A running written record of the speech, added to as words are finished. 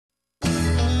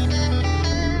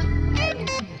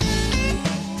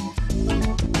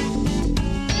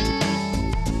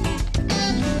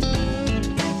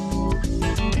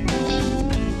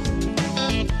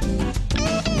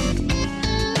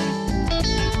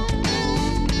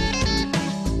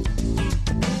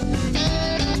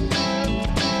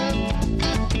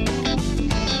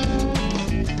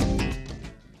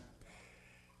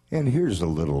And here's a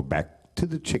little Back to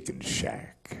the Chicken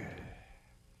Shack.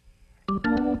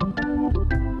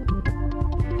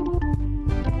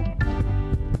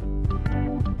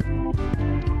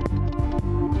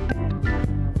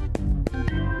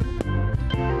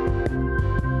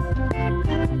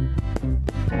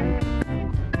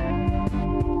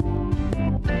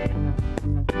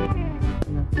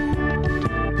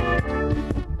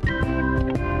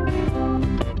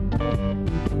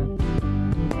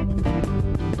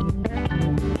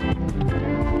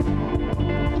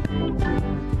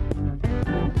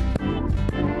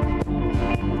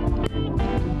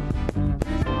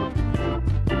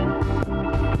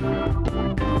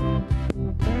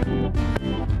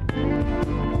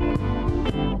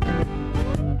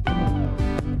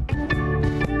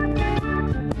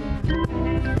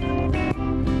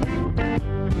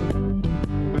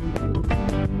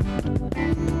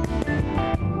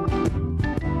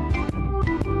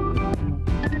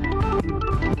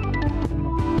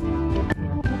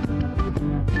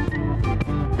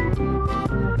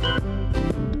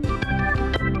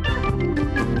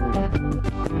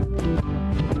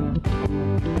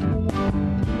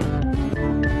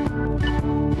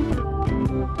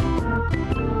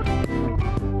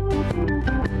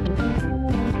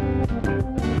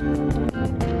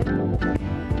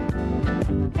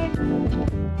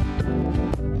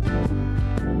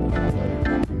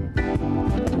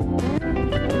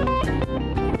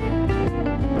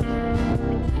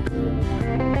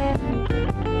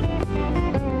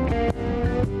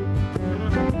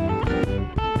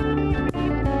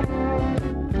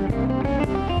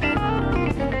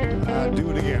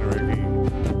 Do it again, Rickey.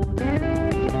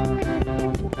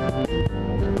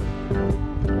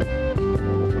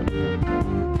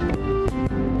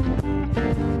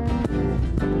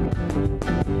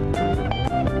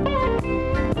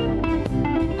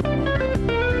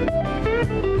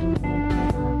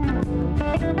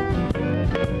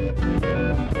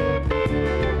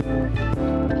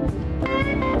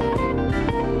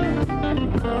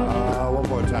 One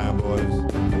more time,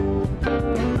 boys.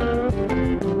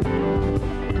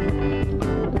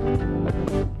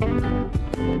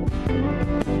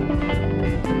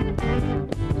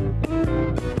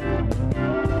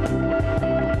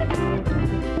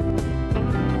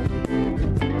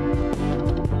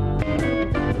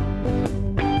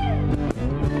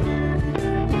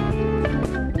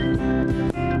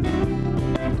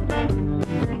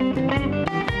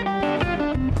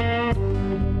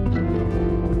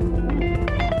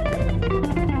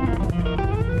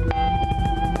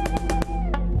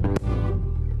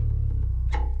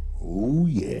 Oh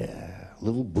yeah,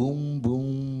 little boom,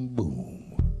 boom,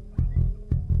 boom.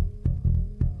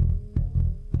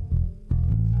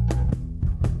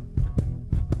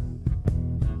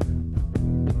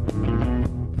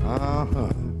 Uh-huh.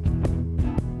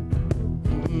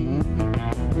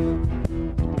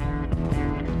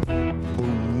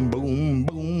 Boom, boom,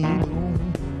 boom,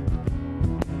 boom.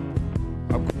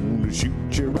 I'm gonna shoot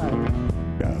you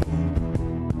right down.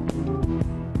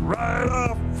 Right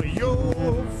off of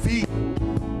your feet.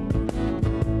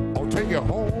 I'll take you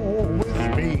home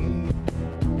with me.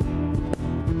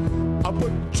 I'll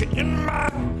put you in my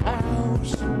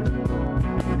house. Boom,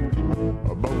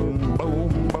 boom,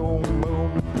 boom,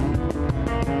 boom.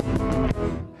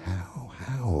 How?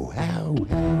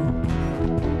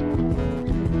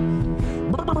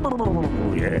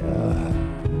 Yeah.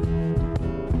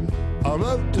 I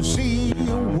love to see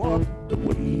you walk the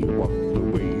way you walk, the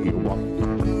way you walk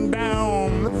up and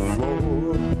down the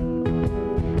floor.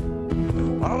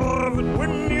 I love it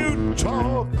when you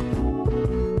talk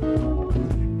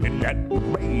in that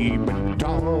baby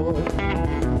talk.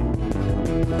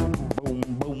 Boom,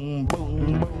 boom, boom,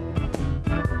 boom.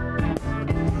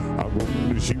 I'm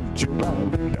gonna shoot you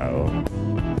right now.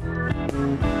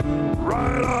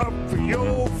 Right off of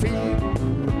your feet.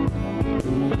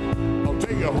 I'll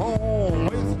take you home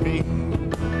with me.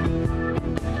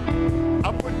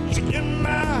 I'll put you in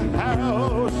my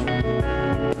house.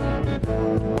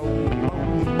 Boom,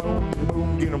 boom, boom,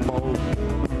 boom, get 'em all.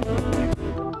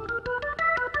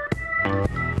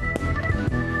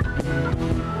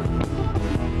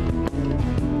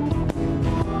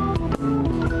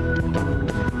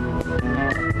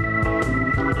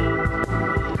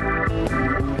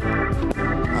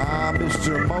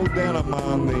 Mr. Mo Denham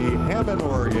on the Hammond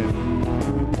organ.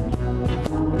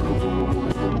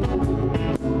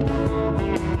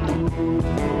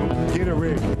 Get a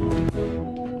rig.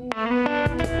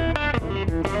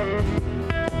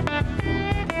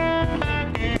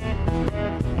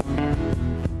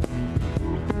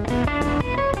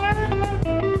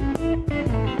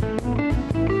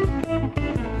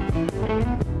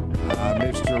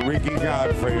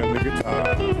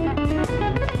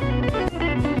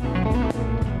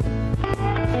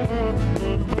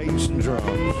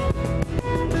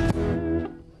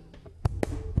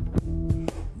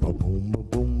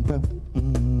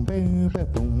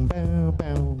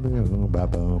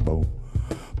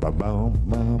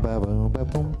 Boom,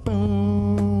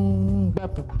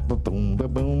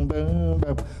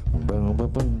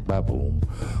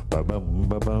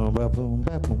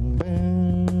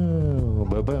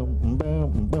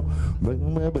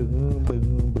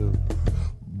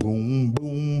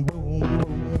 boom, boom,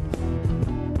 boom.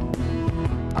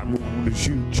 I'm gonna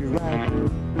shoot you right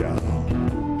down,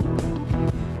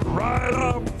 right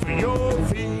up for your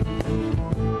feet.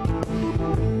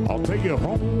 I'll take you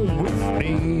home with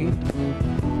me.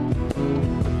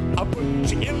 I'll put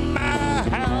you in my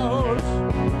house.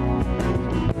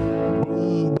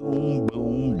 Boom, boom,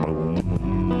 boom, boom.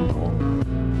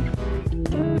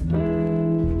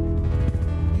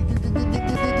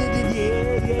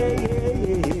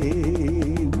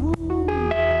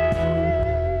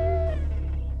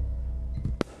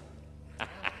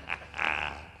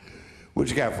 What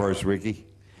you got for us, Ricky?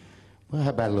 Well, how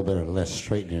about a little bit of Let's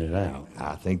Straighten It Out?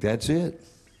 I think that's it.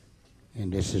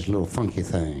 And this is a little funky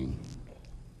thing.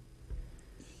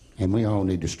 And we all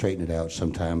need to straighten it out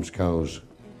sometimes, because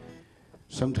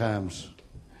sometimes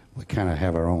we kind of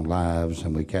have our own lives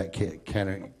and we got kind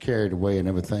of carried away and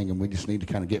everything, and we just need to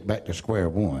kind of get back to square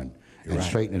one and right.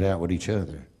 straighten it out with each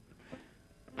other.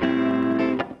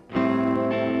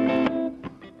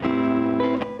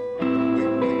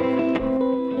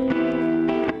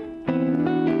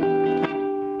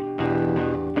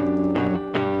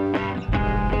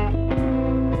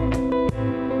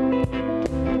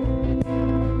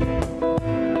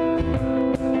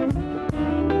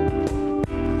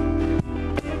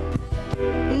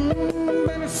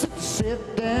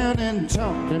 Sit down and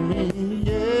talk to me,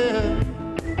 yeah.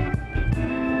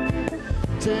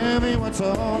 Tell me what's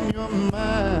on your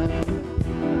mind.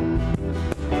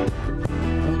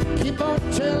 Keep on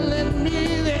telling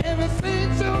me that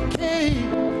everything's okay,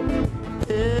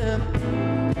 yeah.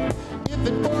 If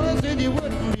it was, then you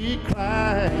wouldn't be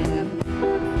crying.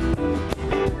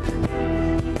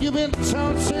 You've been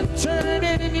tossing,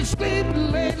 turning in your sleep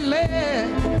lately,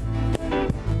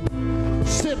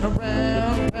 sitting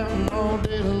around all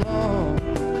day long.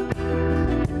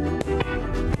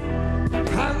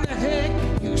 How the heck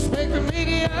you expect me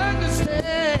to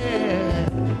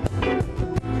understand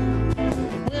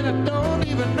when I don't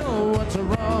even know what's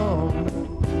wrong?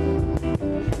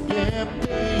 Yeah,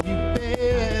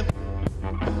 baby,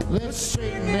 let's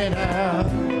straighten it out.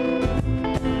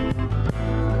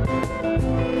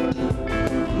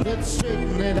 Let's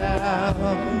straighten it out.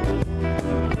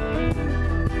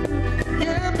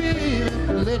 Yeah, baby,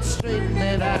 let's straighten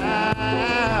it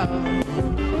out.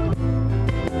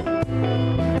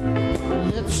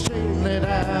 Let's straighten it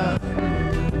out.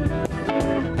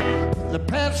 The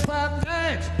past 5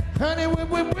 nights, honey, when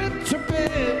we went to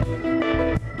bed,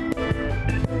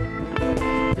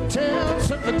 the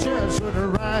tales of the judge were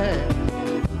right.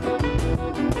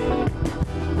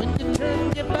 When you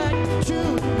turned your back to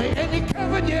me and you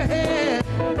covered your head,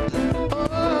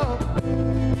 oh,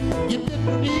 you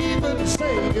didn't even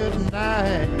say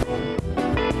goodnight.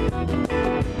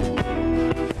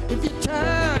 If you're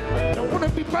tired, don't wanna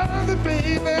be bothered,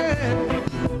 baby,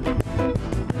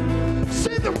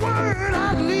 say the word,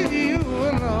 I'll leave you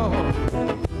alone.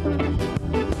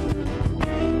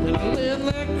 And I lay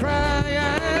there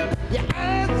crying, your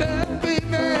eyes up,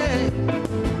 baby.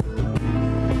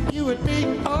 You and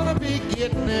me ought to be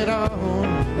getting it on.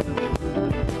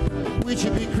 We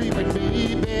should be creeping,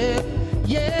 baby.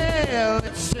 Yeah,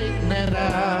 let's straighten it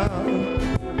out.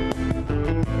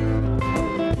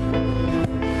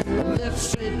 Let's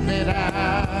straighten it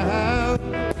out.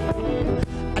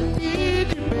 I need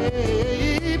you,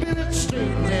 baby. Let's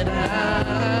straighten it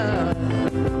out.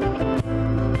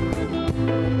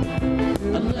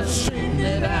 Let's straighten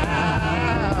it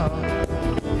out.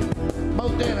 Mo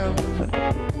Denham.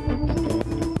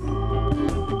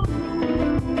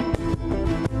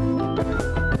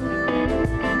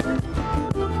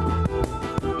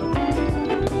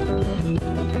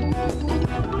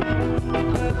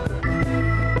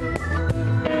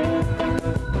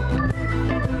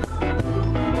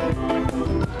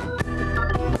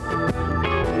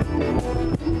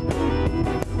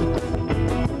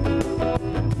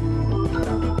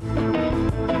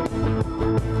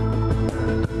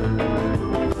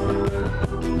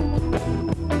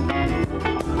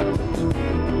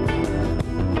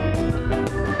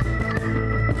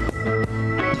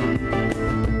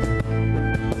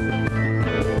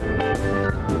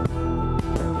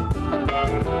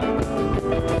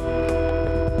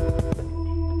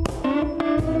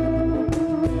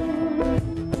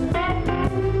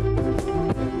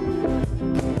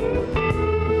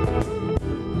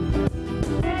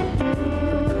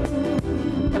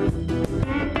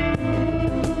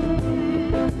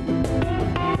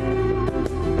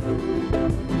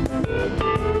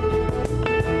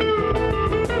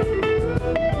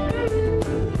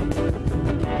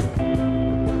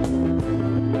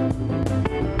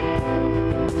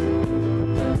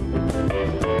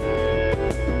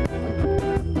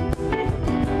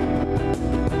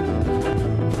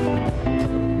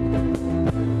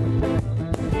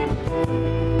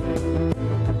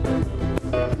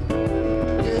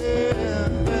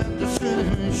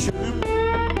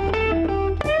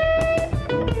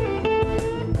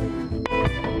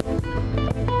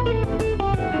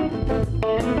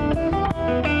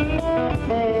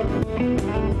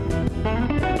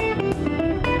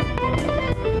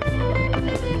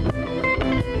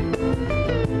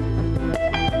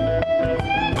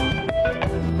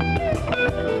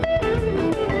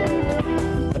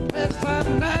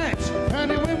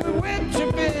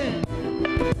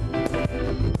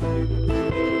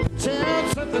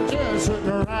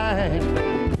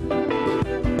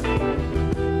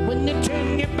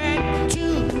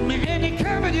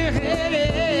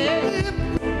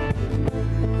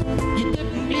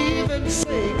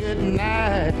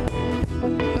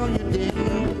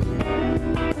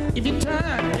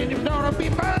 gonna be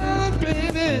mine,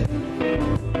 baby.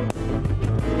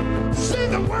 Say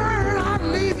the word, I'll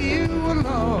leave you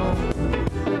alone.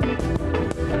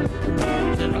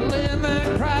 Just lay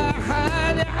there, cry,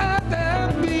 hide your heart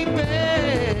there, baby.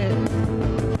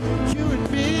 You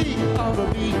and me ought to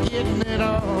be getting it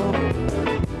on.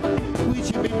 We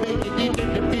should be making it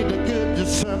to feel good to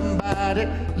somebody.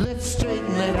 Let's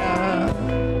straighten it out.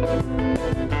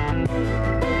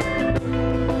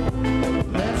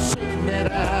 Let's straighten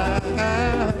it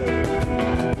out.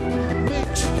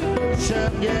 Mixed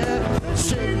emotion, yeah. Let's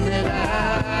straighten it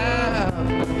out.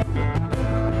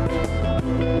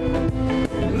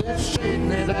 Let's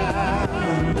straighten it out.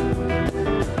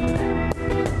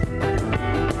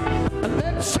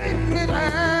 Let's straighten it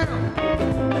out.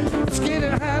 Let's get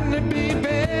it happening, baby.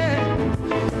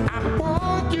 I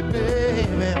want you,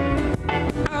 baby.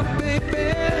 Oh,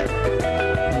 baby.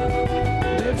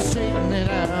 Let's straighten it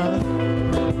out.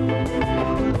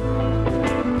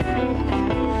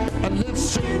 Let's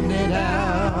straighten it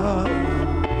out.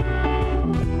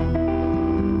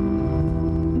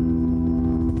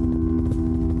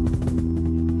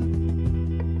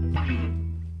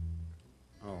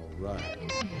 All right.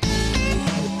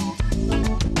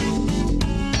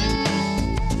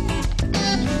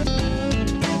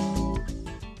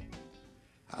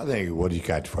 I think, what do you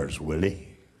got first, Willie?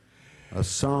 A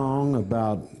song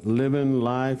about living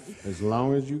life as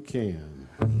long as you can.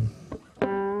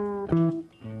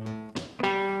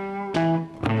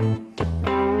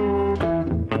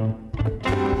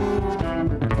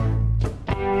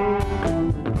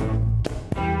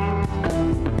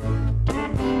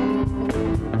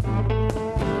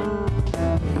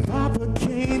 Papa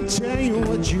can't tell you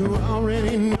what you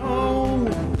already know.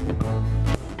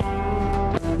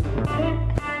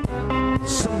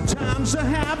 Sometimes a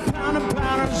half-pound of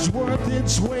powder's worth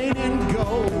its weight in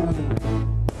gold.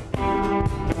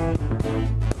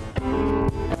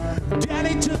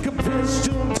 Daddy took a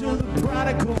pistol to the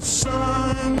prodigal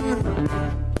son.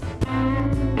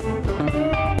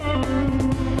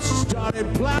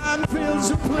 Started plowing fields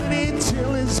of plenty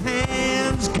till his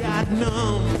hands got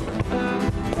numb.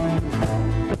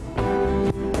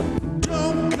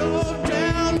 Don't go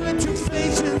down with your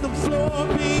face in the floor.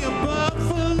 Be a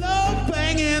buffalo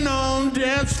banging on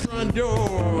death's front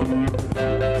door.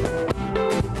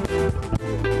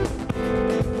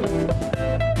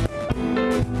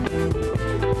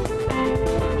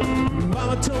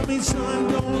 Mama told me,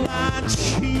 son, don't lie,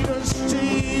 cheat, or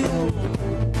steal.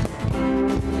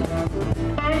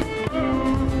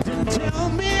 Didn't tell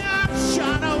me how a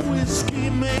shot of whiskey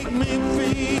make me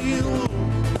feel.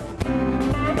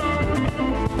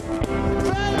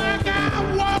 Felt like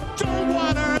I walked on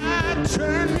water, I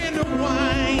turned into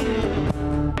wine.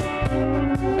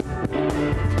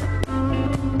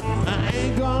 I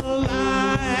ain't gonna lie,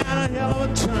 I had a hell of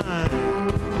a time.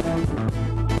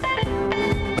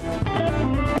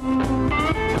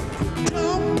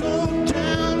 Don't go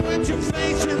down with your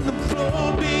face in the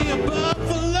floor. Be a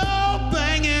buffalo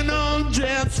banging on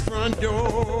death's front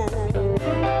door.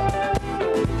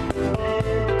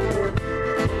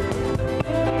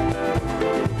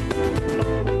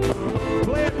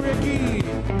 Play it, Rickey.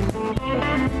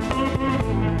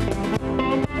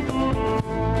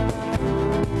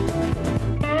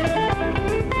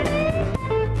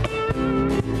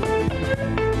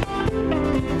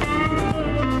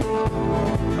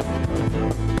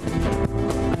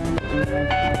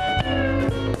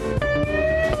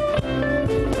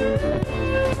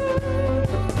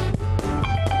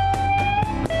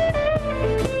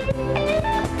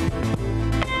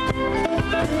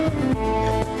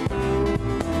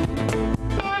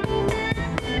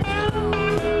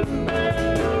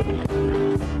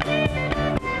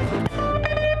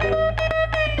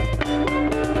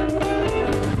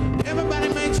 Everybody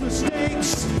makes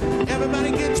mistakes.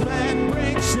 Everybody gets bad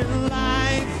breaks in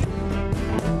life.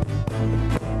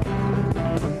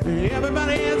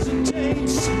 Everybody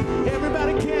hesitates.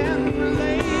 Everybody can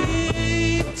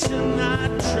relate and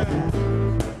not try.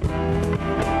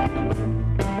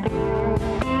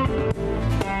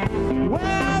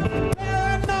 Well,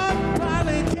 paranoid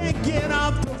probably can't get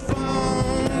off the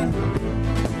phone.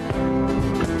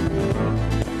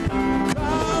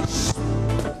 'Cause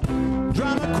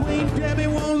drama queen Debbie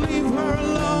won't leave her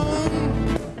alone.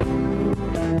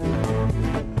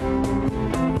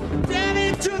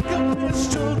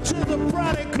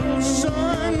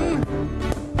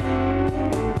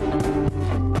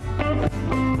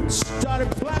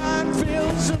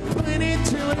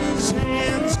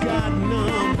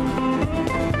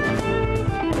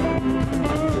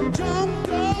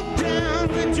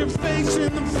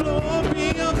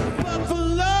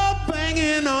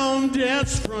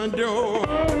 death's front door.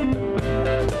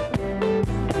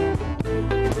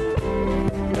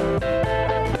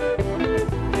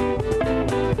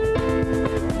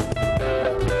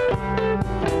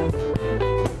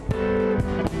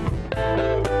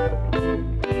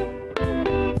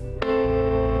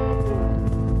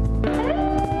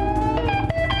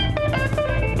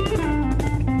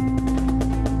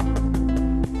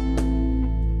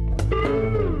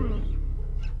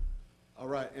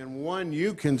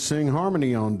 You can sing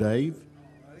harmony on, Dave.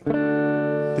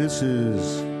 This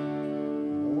is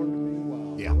Born to Be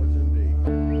Wild. Yeah. Indeed.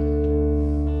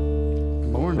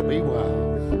 Born to be wild.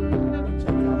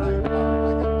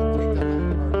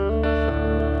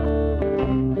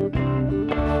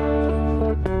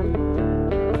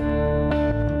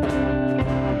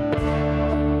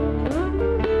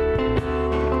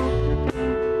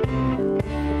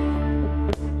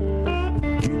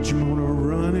 Get your motor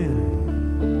running.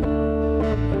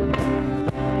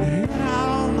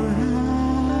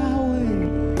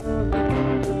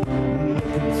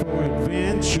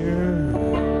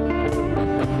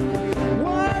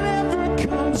 Whatever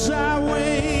comes our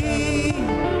way,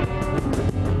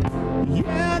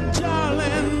 yeah,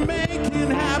 darling, make it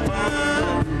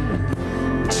happen.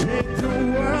 Take the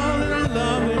world in a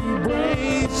love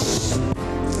embrace.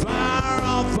 Fire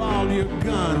off all your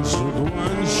guns with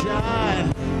one shot.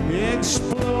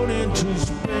 Explode into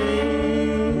space.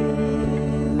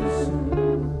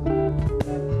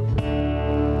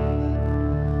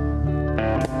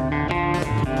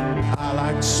 I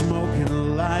like smoke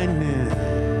and lightning,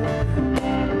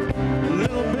 a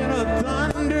little bit of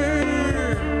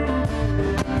thunder,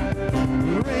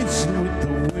 racing with the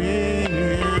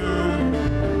wind,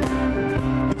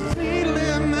 the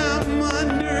feeling I'm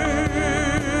under.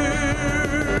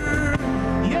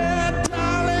 Yeah,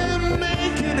 darling,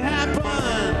 make it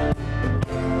happen.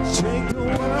 Take the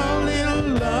world in a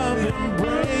love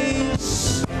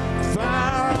embrace.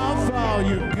 Fire off all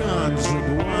your guns with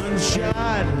one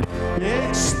shot.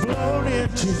 Explode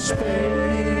into space.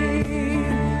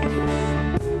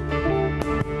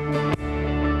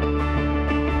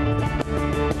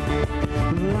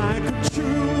 Like a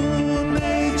true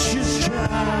nature's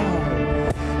child,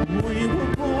 we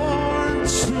were born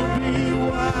to be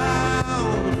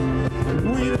wild.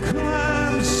 We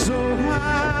climb so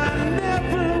high,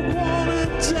 never wanna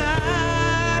die.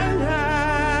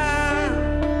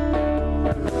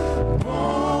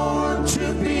 Born to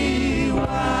be wild.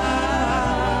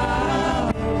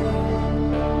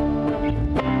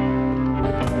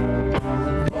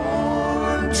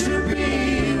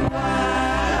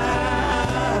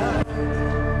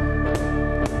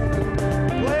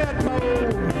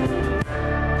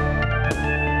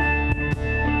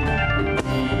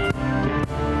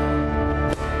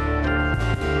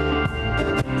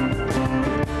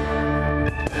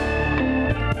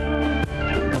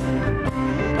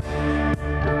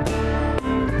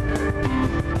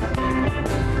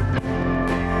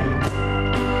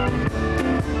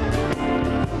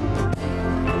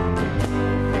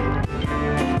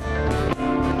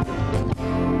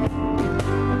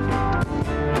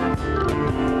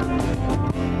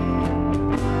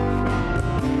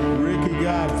 Rickey,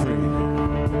 Godfrey.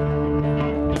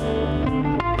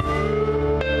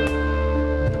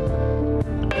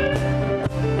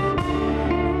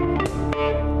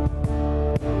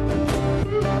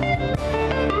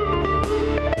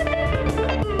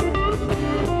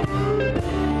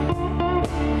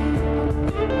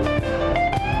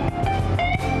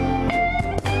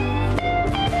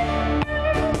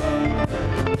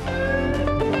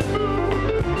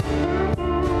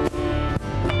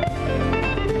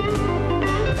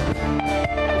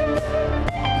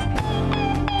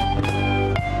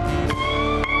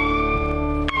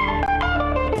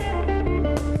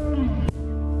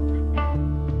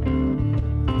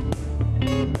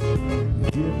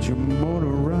 Get your motor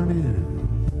running.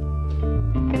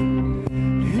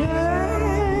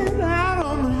 Head out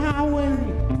on the highway,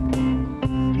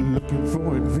 looking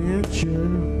for adventure.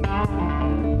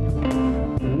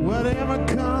 Whatever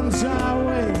comes our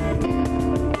way.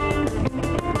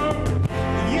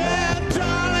 Yeah,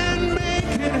 darling,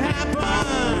 make it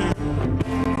happen.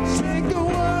 Take the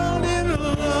world in a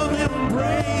love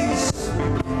embrace.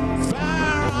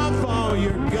 Fire off all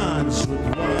your guns with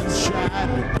one shot.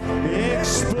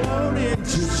 Explode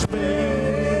into space.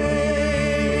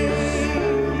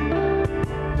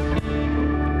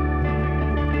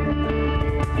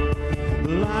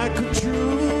 Like a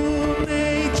true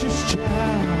nature's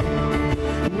child,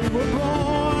 we were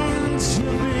born to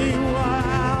be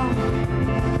wild.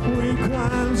 We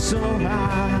climb so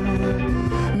high,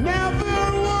 never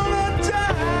wanna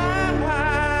die.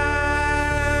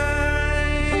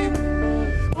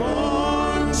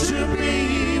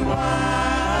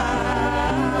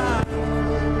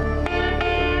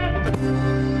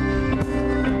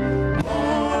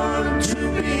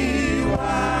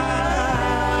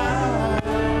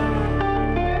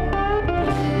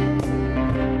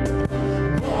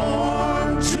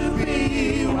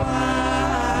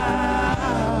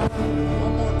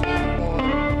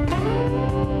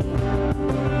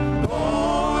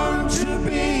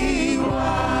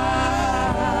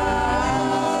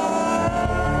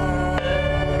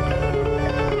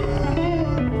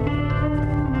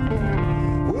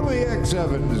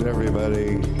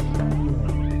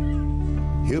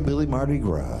 Mardi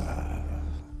Gras.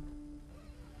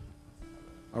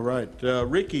 All right,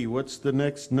 Rickey, what's the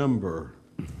next number?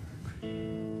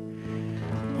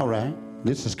 All right,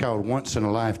 this is called Once in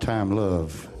a Lifetime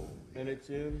Love. And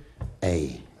it's in?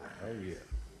 A. Oh,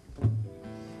 yeah.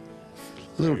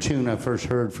 Little tune I first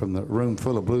heard from the Room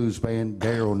Full of Blues band,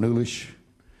 Daryl Newlish.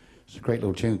 It's a great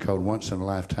little tune called Once in a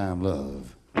Lifetime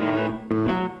Love.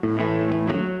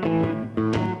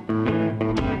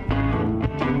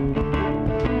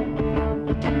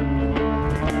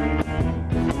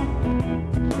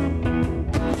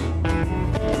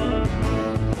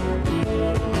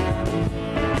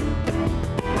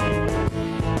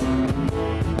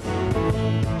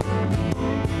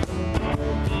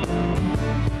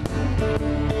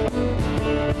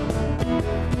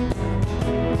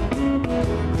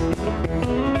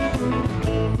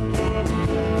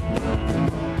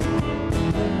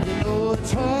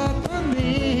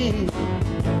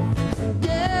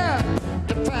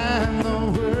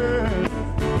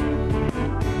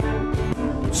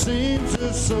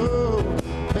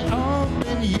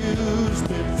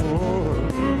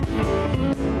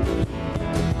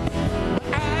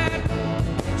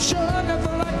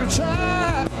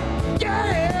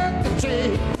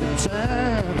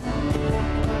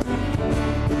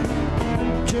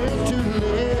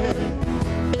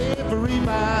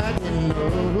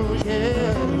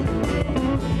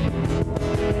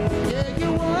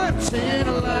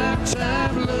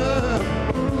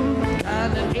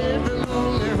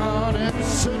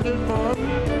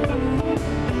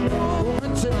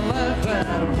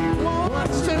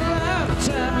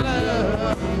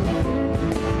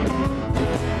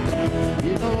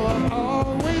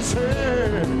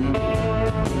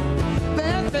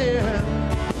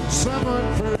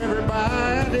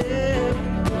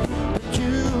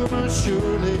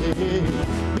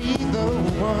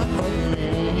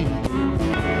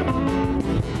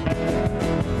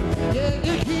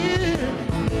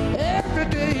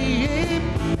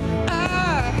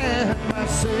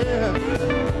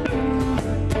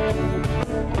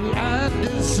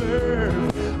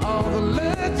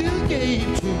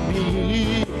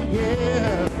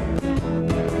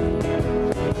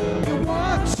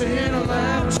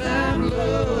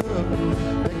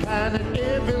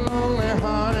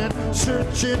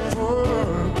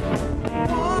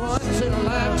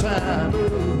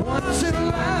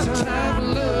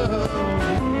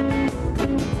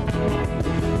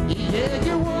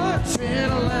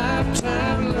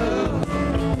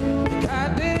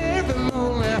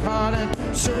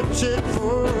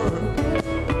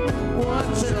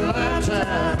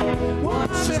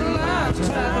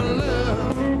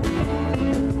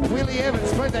 Willie,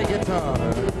 play that guitar.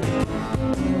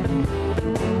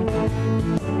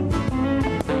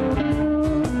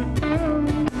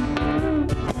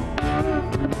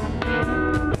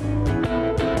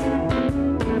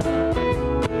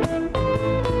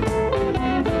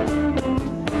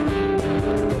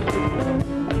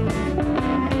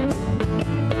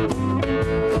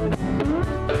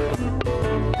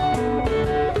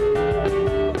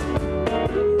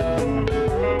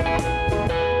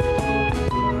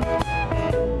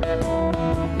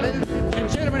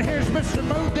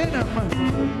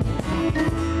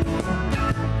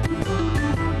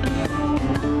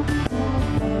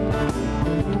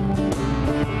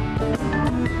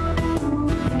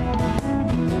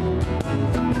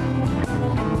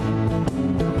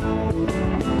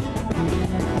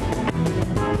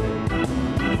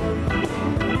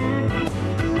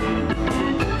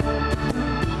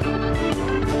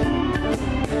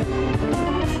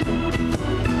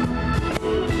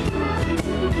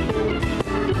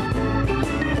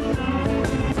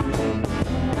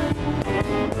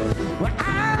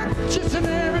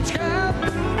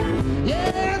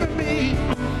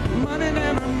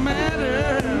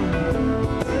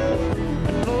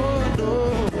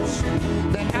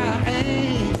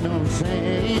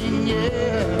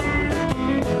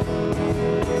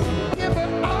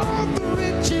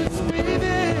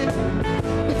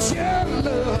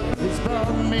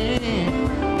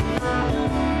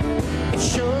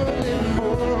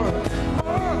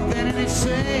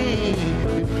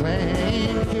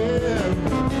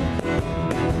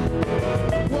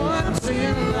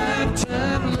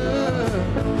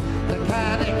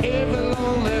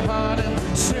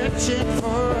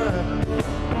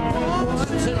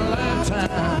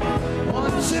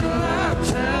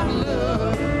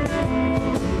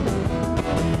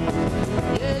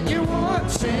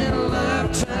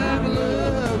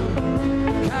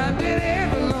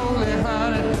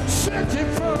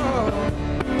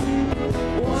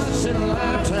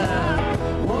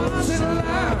 Once in a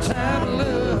lifetime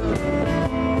love.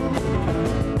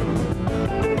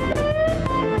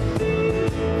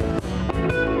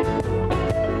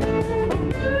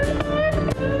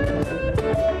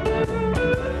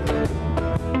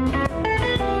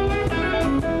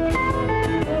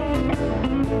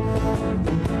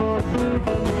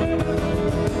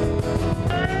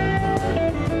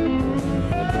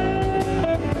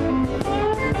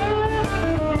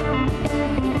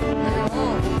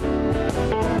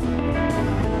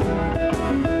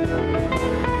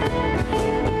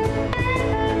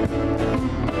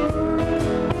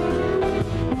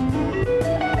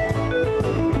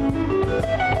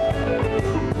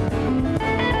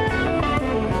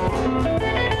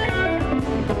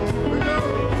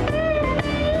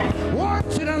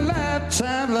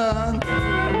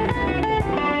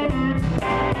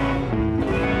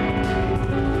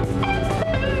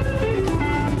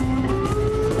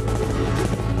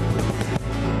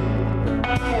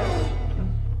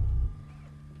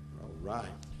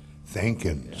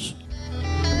 Jenkins.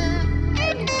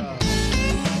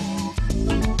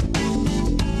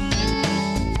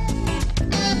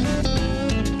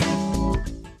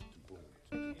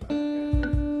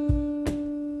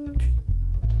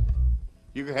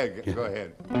 You go ahead. Go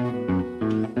ahead.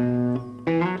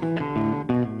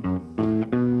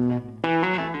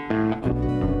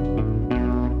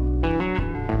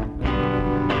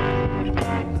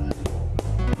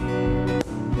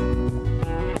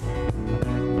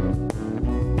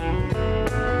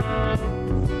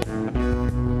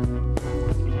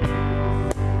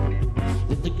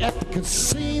 At the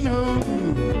casino,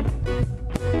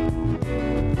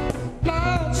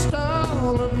 lost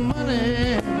all the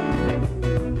money.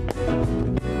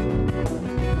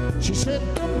 She said,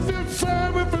 don't feel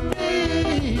sorry for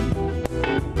me.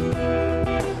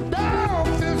 Don't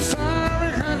feel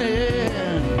sorry, honey.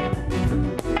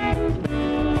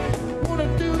 Wanna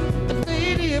do a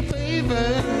lady a favor.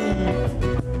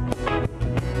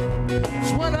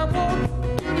 It's what I want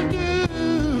you to do.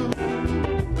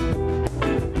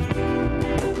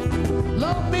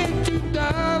 Loan me $2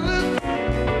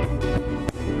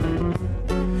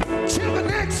 till the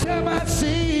next time I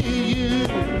see you.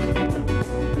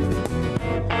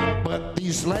 But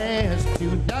these last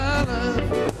 $2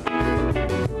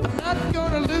 I'm not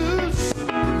gonna lose.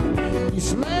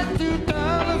 These last $2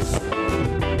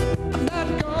 I'm not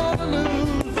gonna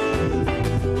lose.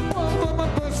 One for my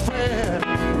bus fare,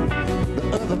 the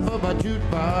other for my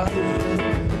jukebox.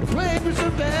 Play me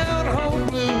some down home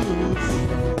blues.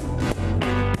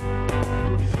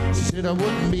 She said I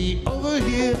wouldn't be over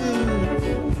here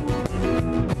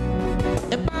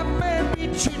if my man be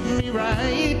treating me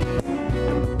right.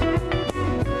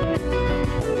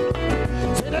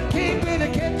 Said I can't really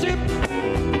catch him.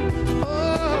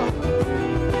 Oh,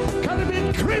 'cause I've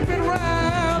been creeping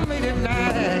around late at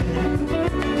night.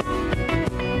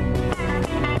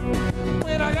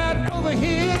 When I got over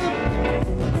here,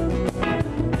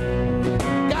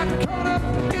 got caught up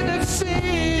in the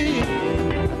sea.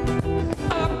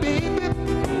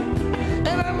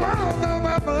 And I'm wrong on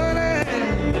my money.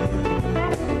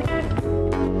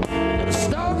 It's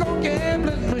doggone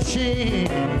gambling machine.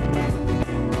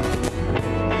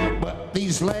 But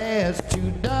these last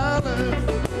 $2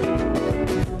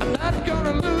 I'm not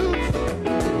gonna lose.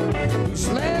 These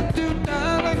last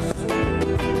 $2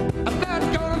 I'm not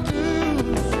gonna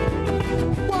lose.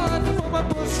 One for my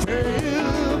bus fare,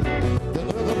 the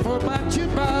other for my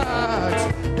jukebox.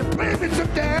 To play me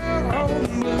some down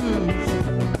home blues.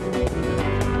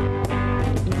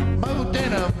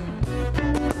 Denham.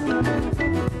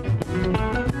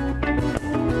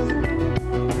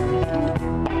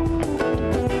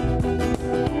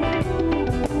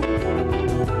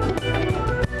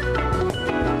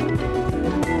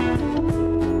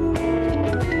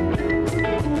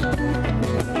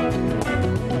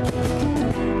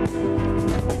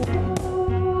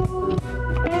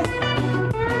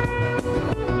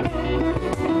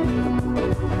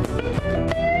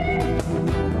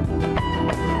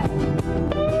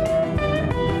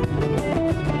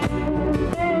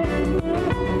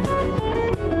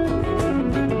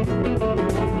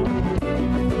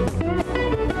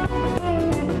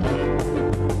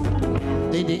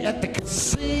 At the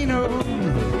casino,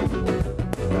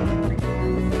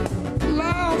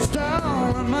 lost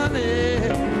all the money.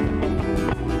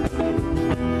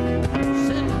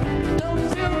 Said, don't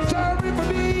feel sorry for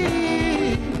me.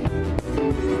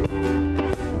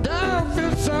 Don't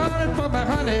feel sorry for my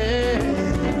honey.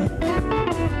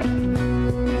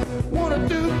 Wanna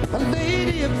do a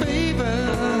lady a favor.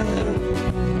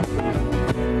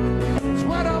 It's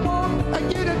what I want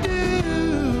you to do.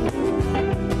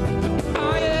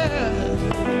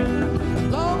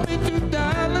 Loan me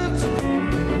 $2,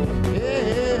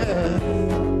 yeah.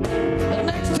 The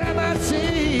next time I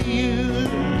see you.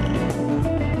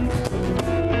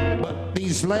 But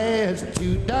these last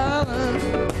 $2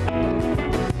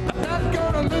 I'm not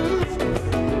gonna lose.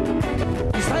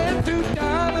 These last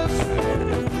 $2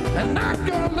 I'm not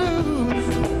gonna lose.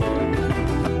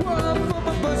 One for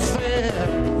my bus fare,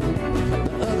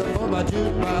 the other for my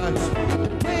jukebox. The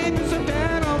papers are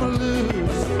down on the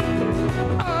loose.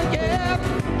 Oh yeah,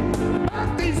 but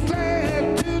these last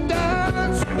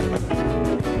 $2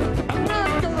 I'm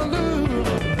not gonna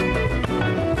lose.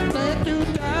 Last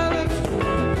 $2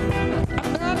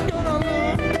 I'm not gonna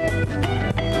lose.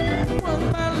 Well,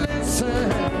 my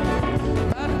listen,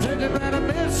 I'm taking that a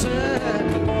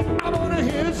missing. I wanna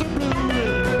hear some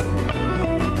blues.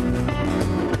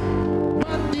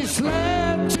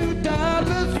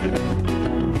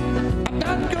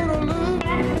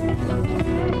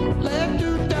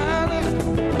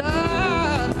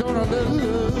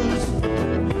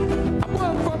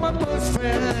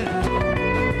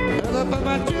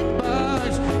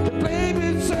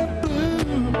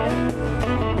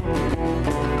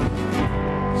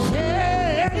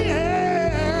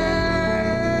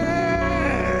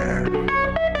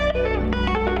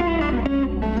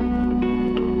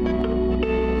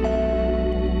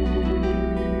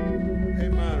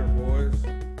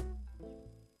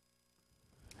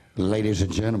 Ladies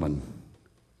and gentlemen,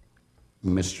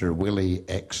 Mr. Willie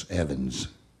X. Evans.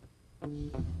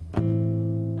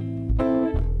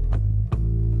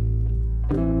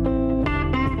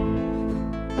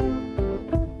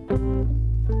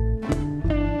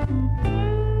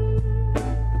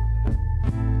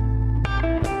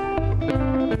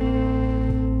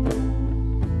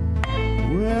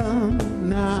 Well,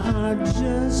 now I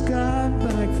just got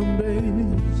back from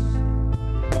Vegas.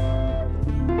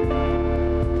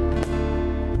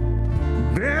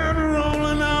 Been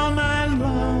rolling all night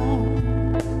long.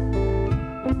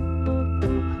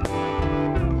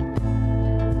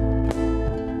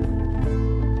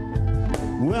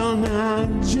 Well, now I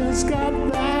just got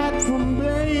back from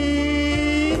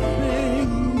Vegas.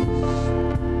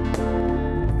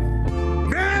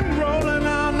 Been rolling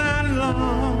all night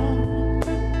long.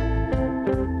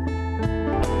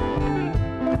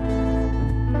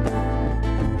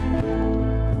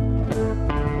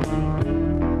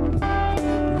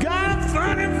 Got a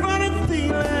funny, funny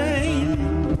feeling.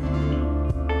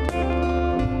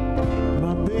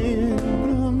 My baby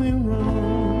done me wrong.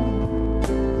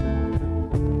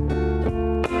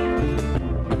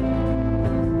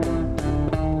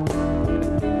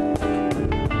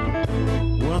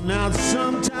 Well, now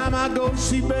sometime I go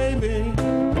see baby.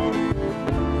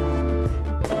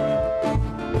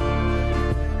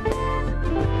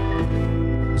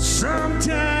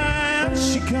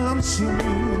 Sometimes she comes see me.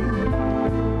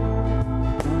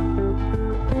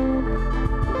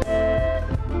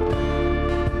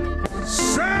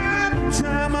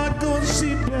 Sometime I go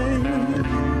see baby.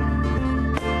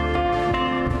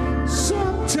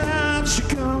 Sometimes she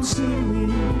comes see me.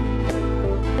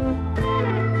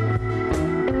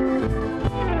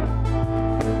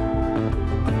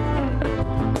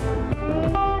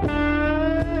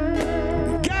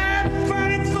 Got a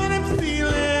funny, funny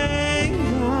feeling.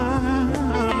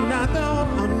 I'm not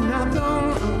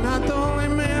the only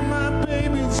man my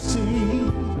baby see.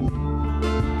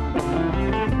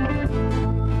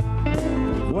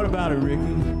 What about it,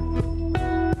 Rickey?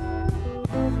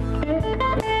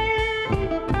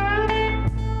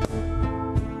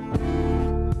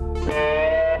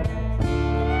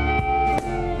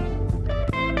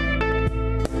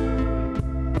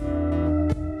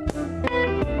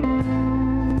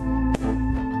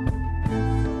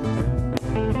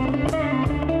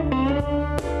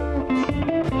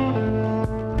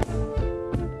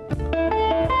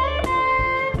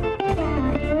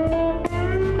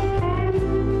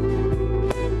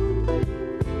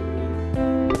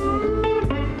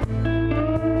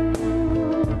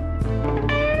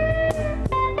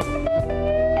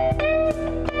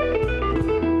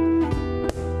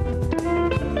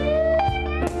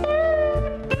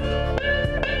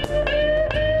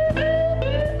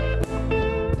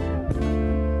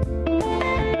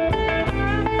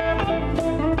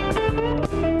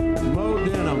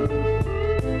 Denham.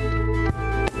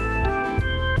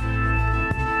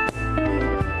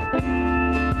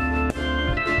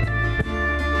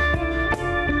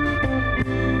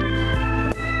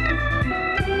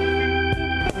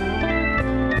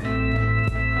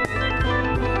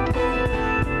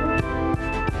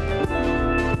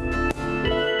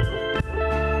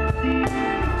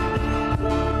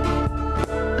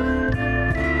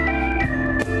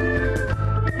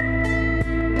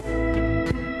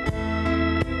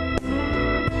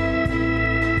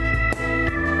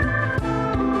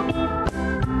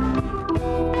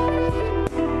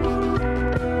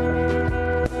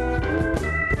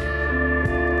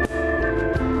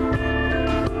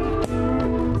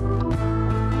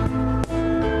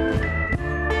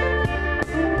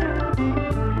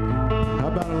 How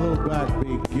about a little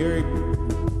backbeat? Gary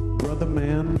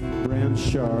Brotherman,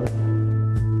 Branchard,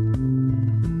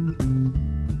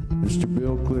 Mr.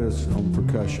 Bill Criss on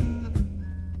percussion.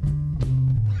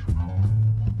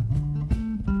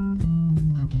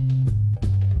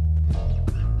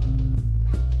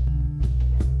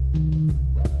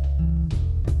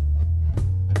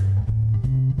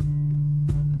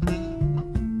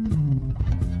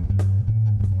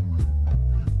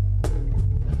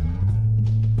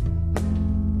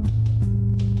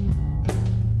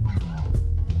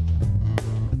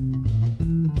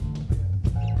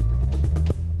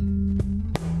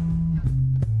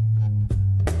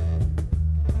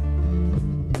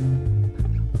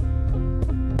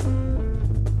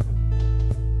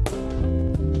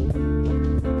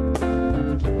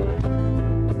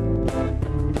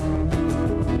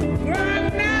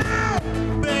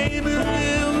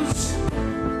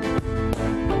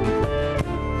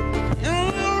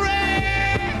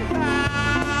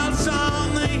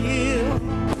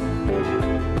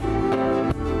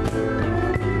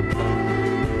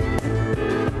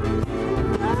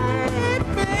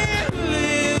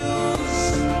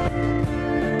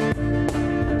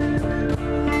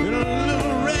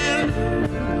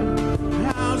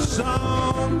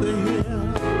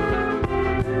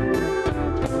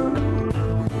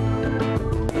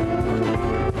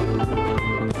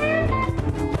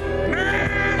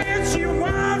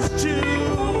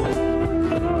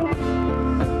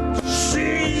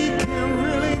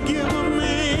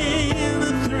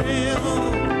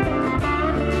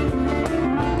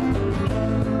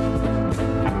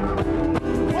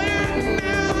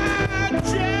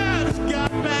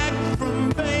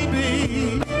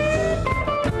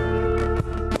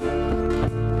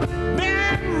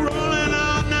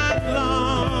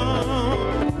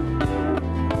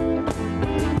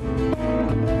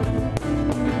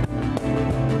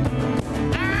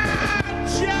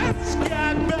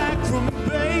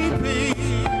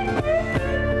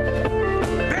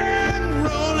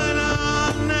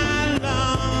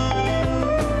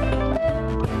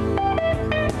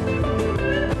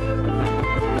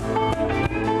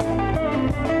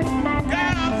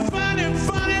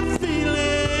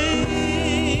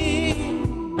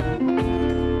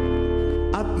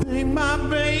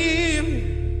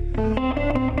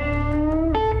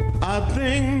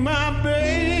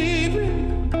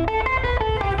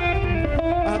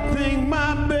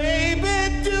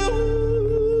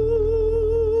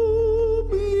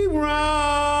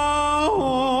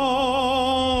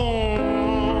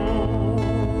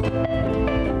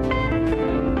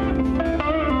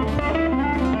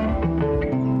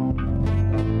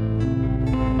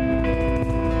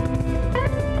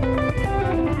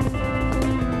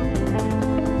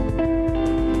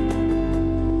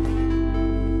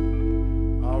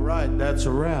 that's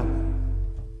a wrap.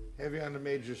 Heavy on the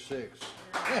major 6.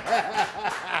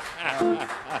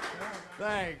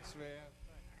 Thanks, man.